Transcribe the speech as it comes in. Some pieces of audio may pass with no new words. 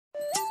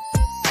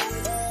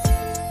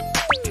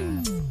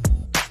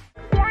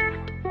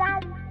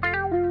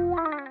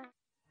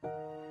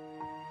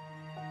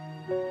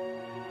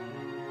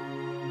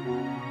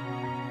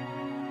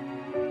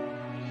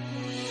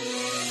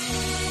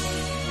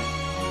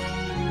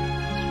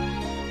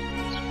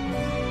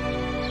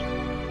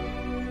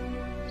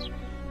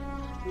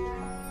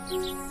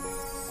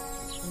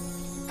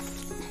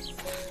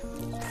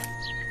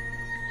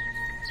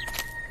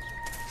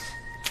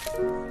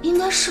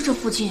是这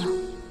附近，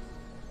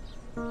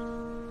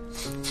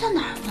在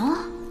哪儿呢？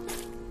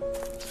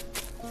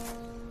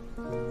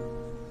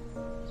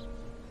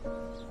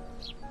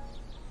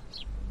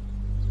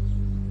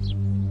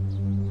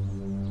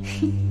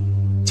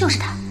就是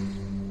他。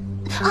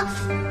啊！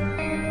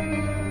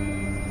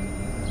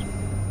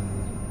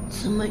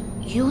怎么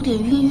有点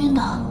晕晕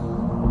的？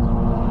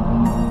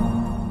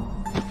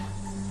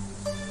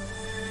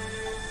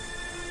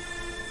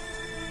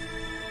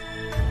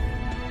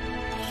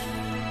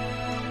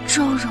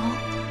周荣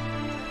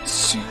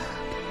轩，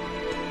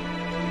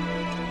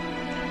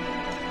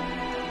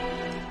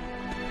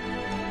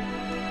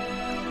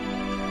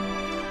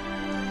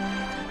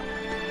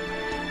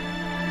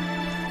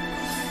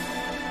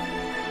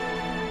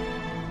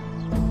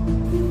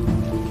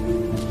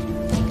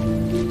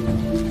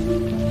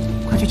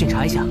快去检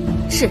查一下。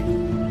是。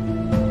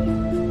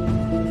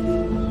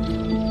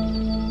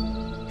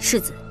世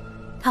子，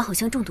她好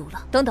像中毒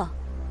了。等等，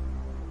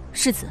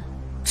世子，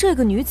这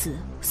个女子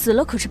死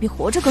了可是比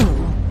活着更有用。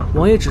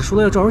王爷只说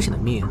了要赵荣显的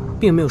命，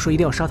并没有说一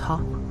定要杀他。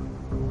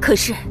可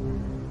是，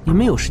你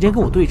们有时间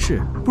跟我对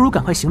峙，不如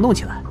赶快行动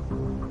起来，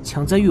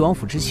抢在誉王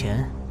府之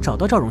前找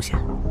到赵荣显。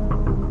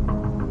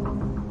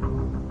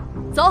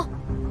走，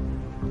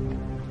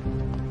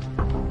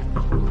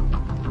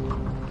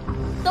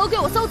都给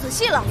我搜仔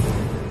细了，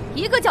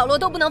一个角落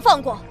都不能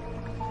放过。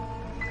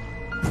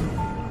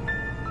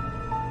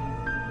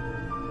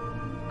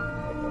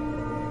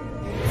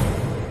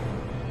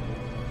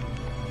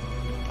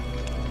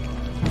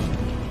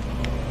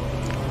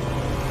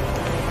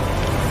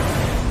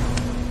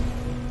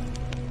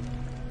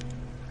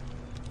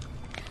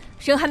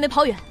人还没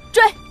跑远，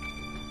追！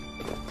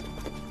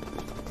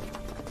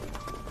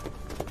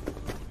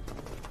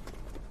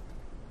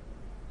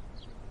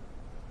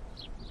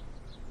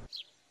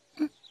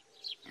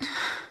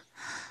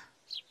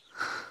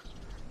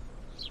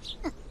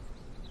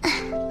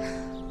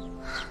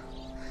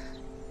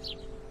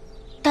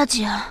大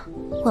姐，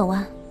婉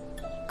婉，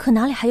可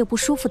哪里还有不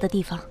舒服的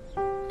地方？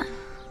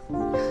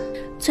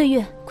翠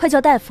月，快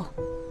叫大夫。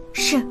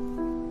是。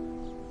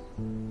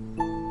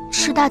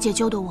是大姐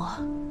救的我。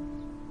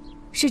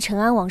是陈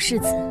安王世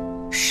子，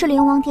是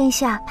灵王殿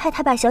下派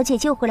他把小姐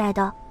救回来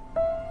的。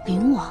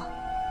灵王，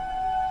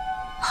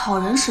好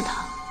人是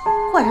他，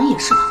坏人也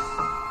是他。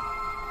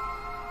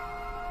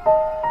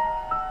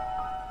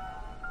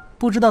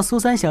不知道苏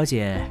三小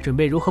姐准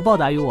备如何报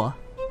答于我？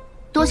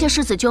多谢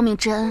世子救命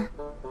之恩，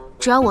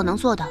只要我能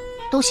做的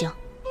都行。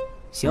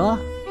行啊，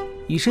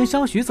以身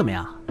相许怎么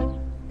样？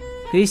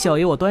给小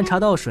爷我端茶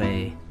倒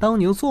水，当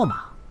牛做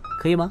马，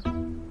可以吗？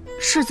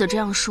世子这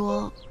样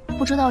说，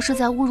不知道是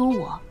在侮辱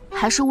我，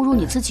还是侮辱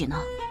你自己呢？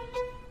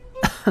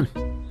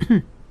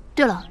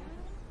对了，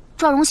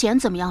赵荣贤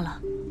怎么样了？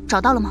找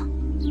到了吗？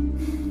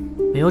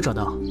没有找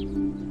到。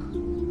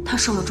他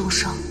受了重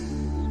伤，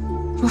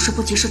若是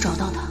不及时找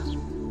到他，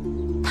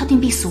他定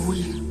必死无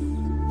疑。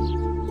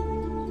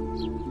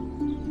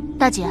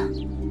大姐，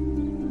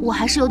我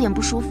还是有点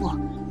不舒服，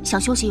想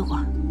休息一会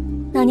儿。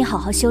那你好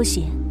好休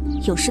息，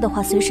有事的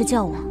话随时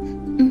叫我。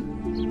嗯。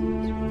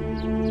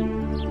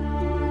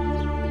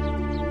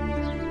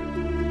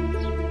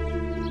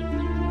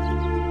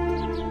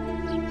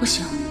不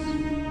行，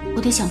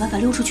我得想办法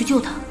溜出去救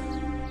他。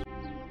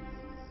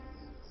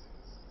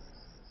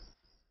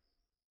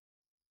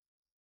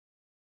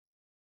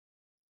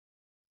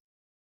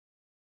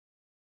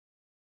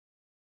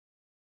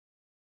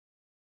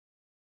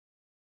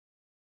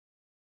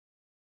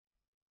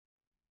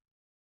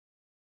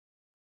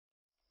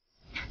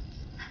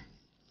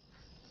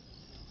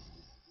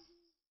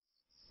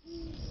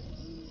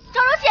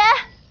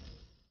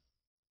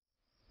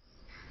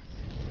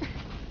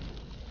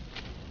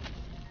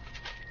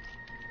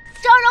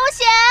赵荣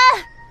显，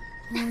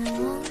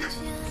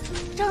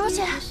赵荣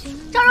显，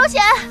赵荣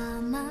显，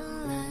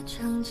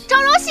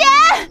赵荣显，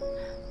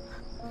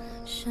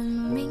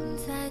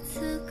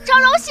赵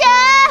荣显，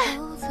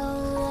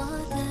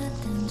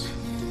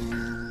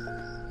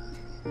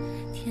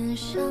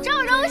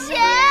赵荣显，赵荣显，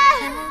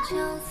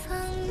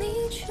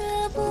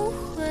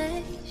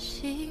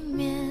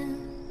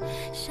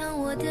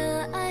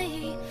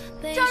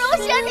赵荣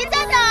显，你在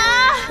哪儿？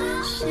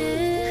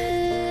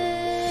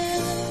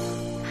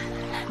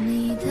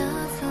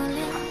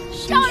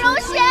赵荣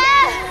显，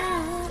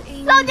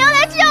老娘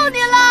来救你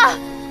了！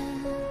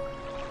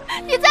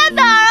你在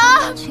哪儿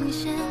啊？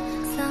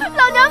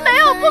老娘没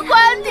有不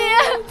管你，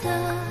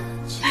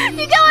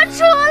你给我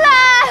出来！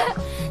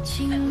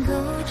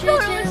赵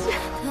荣显，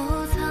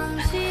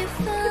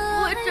我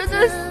真的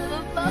死了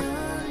吧？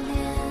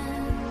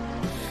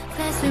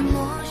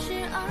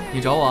你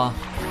找我啊？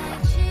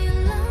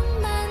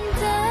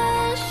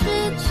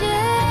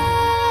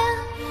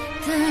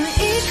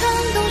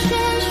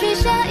许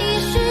下一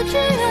世之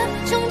愿，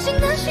憧憬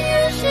的心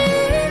愿是与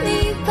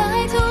你白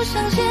头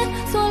相见，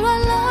错乱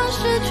了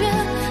视觉，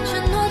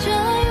承诺着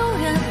永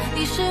远，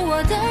你是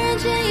我的人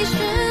间一世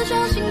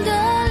掌心的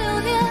留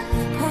恋，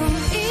捧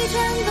一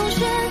盏冬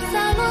雪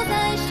洒落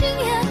在心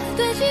间，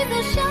对几则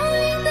相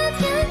应的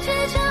天街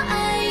将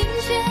爱迎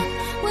接，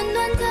温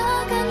暖的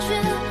感觉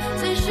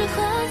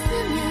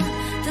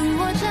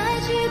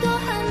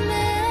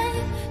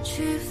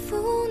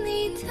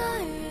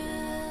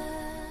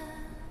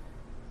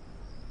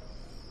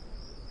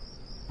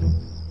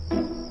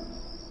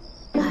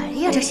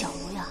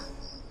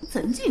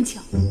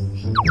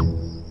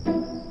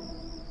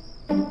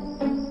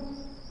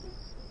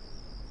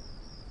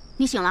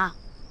你醒了？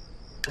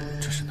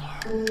这是哪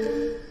儿？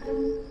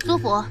苏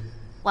府，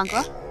婉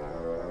阁。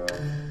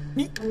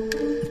你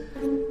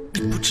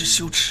不知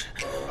羞耻，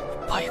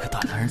把一个大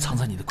男人藏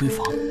在你的闺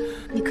房。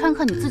你看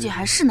看你自己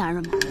还是男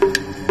人吗？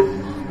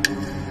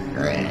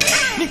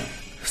你，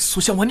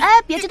苏香婉，你……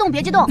哎，别激动，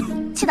别激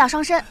动，气大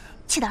伤身，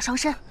气大伤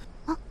身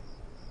啊！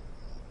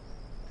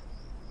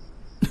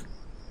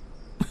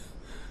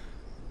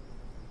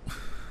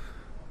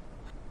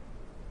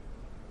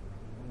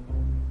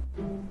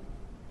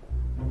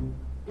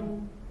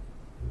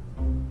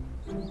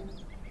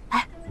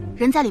哎，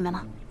人在里面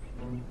吗？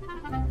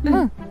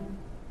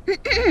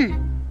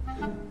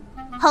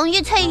红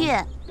玉、翠玉，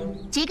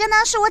这个呢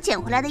是我捡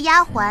回来的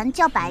丫鬟，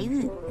叫白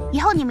玉。以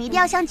后你们一定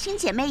要像亲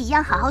姐妹一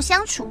样好好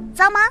相处，知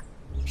道吗？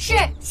是，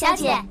小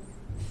姐。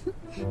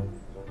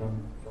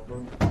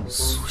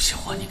苏香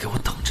婉，你给我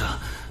等着，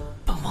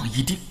本王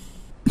一定……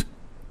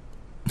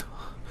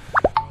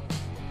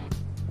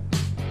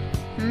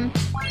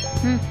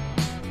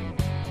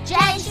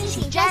摘星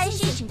星，摘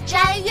星星，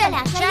摘月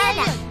亮，摘月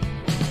亮。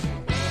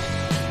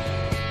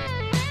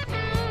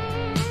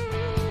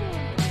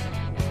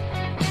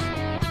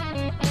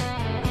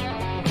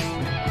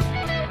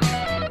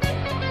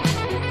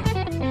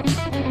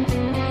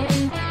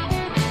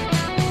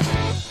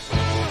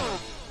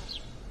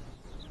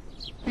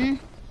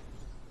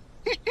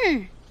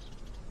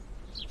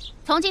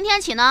从今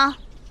天起呢，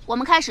我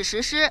们开始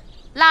实施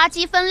垃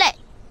圾分类：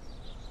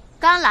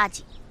干垃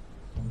圾、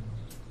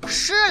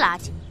湿垃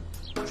圾、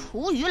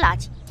厨余垃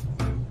圾。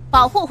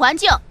保护环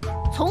境，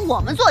从我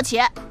们做起。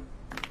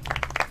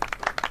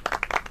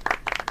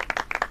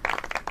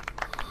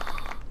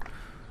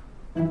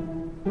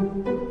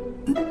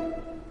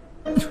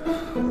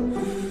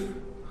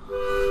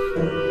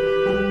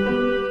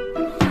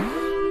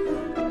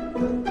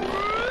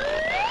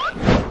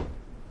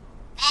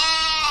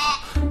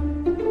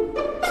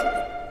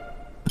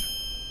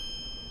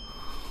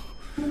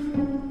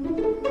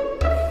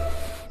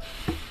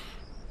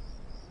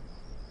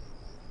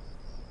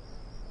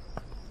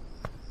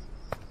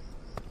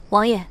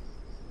王爷，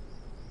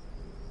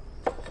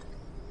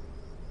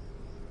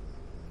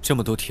这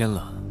么多天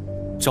了，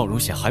赵荣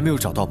显还没有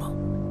找到吗？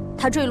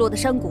他坠落的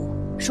山谷，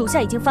属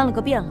下已经翻了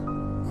个遍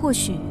了，或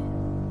许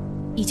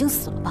已经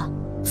死了吧？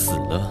死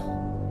了？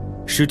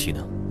尸体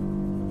呢？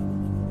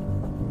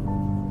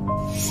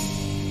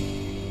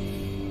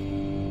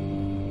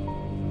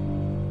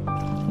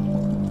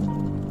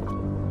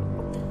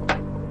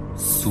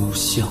苏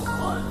相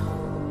婉。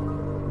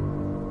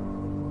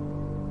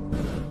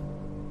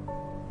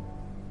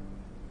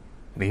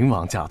灵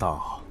王驾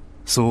到，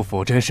苏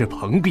府真是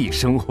蓬荜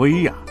生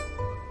辉呀！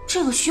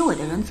这个虚伪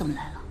的人怎么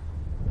来了？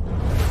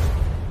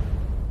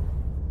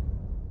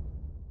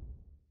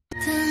等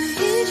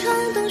一场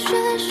冬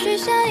雪，许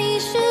下一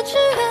世之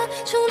约，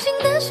憧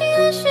憬的心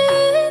愿是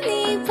与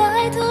你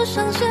白头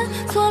相见，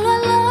错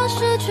乱了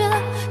视觉，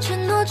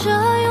承诺着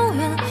永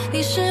远，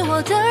你是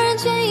我的人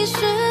间一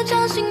世。